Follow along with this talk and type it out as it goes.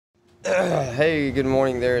Hey, good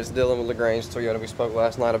morning there. It's Dylan with LaGrange Toyota. We spoke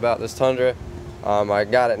last night about this Tundra. I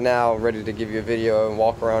got it now, ready to give you a video and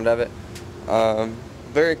walk around of it.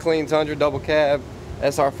 Very clean Tundra, double cab,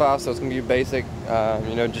 SR5, so it's going to be basic,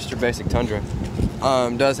 just your basic Tundra.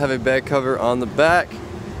 Does have a bed cover on the back.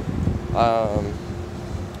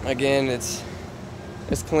 Again, it's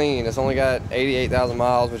clean. It's only got 88,000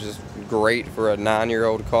 miles, which is great for a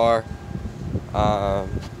 9-year-old car.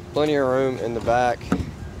 Plenty of room in the back.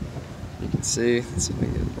 You can see, let's see if I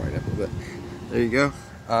can get it bright up a little bit. There you go.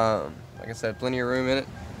 Like I said, plenty of room in it.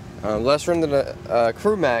 Less room than a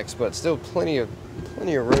Crew Max, but still plenty of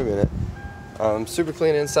room in it. Super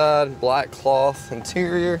clean inside, black cloth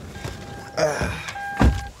interior.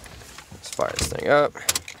 Let's fire this thing up.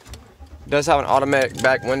 It does have an automatic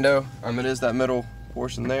back window. It is that middle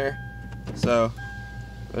portion there, so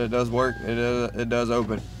but it does work. It does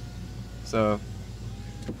open. So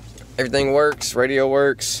everything works. Radio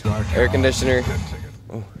works. Air conditioner.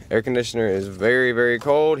 Air conditioner is very, very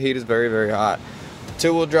cold. Heat is very, very hot.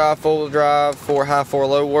 2-wheel drive, 4-wheel drive, 4 high, 4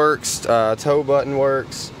 low works. Tow button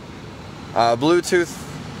works. Bluetooth.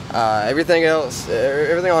 Everything else,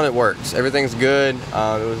 everything on it works. Everything's good. It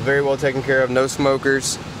was very well taken care of. No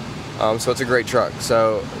smokers. So it's a great truck.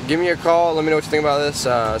 So give me a call. Let me know what you think about this.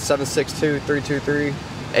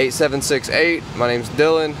 762-323-8768. My name's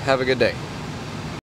Dylan. Have a good day.